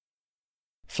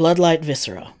Floodlight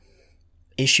Viscera,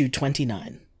 Issue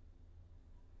 29.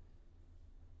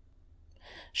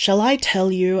 Shall I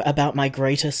tell you about my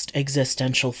greatest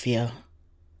existential fear?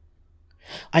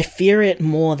 I fear it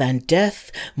more than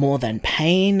death, more than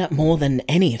pain, more than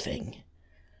anything.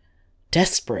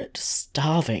 Desperate,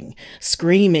 starving,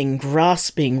 screaming,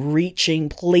 grasping, reaching,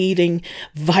 pleading,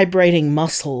 vibrating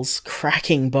muscles,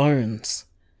 cracking bones.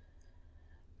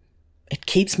 It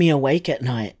keeps me awake at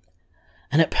night,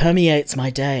 and it permeates my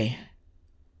day.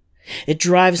 It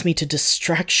drives me to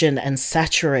distraction and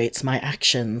saturates my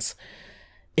actions.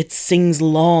 It sings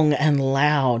long and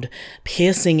loud,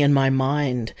 piercing in my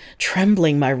mind,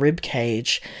 trembling my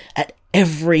ribcage at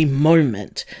every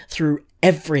moment through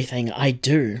everything I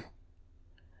do.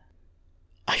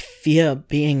 I fear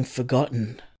being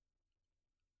forgotten.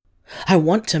 I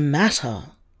want to matter.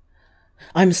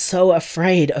 I'm so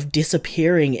afraid of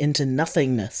disappearing into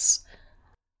nothingness.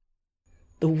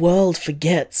 The world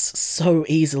forgets so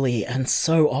easily and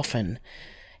so often.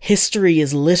 History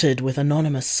is littered with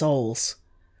anonymous souls.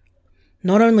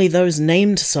 Not only those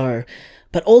named so,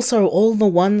 but also all the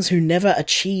ones who never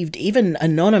achieved even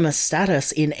anonymous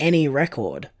status in any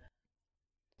record.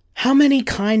 How many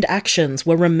kind actions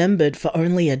were remembered for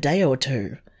only a day or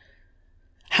two?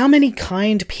 How many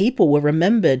kind people were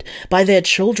remembered by their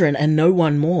children and no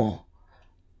one more?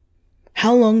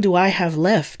 How long do I have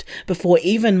left before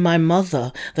even my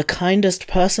mother, the kindest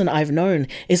person I've known,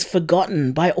 is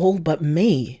forgotten by all but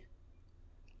me?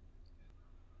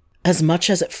 As much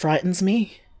as it frightens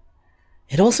me,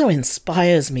 it also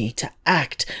inspires me to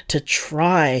act, to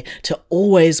try, to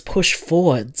always push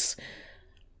forwards.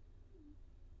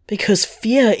 Because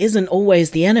fear isn't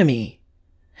always the enemy.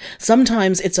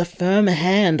 Sometimes it's a firm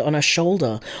hand on a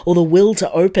shoulder or the will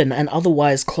to open an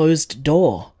otherwise closed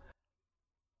door.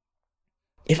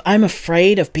 If I'm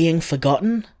afraid of being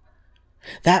forgotten,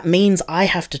 that means I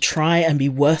have to try and be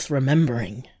worth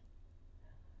remembering.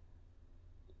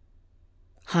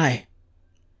 Hi.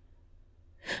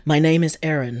 My name is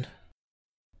Erin.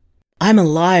 I'm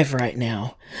alive right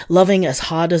now, loving as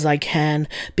hard as I can,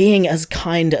 being as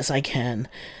kind as I can,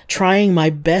 trying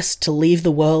my best to leave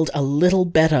the world a little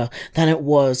better than it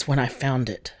was when I found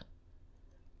it.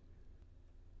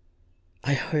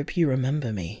 I hope you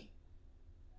remember me.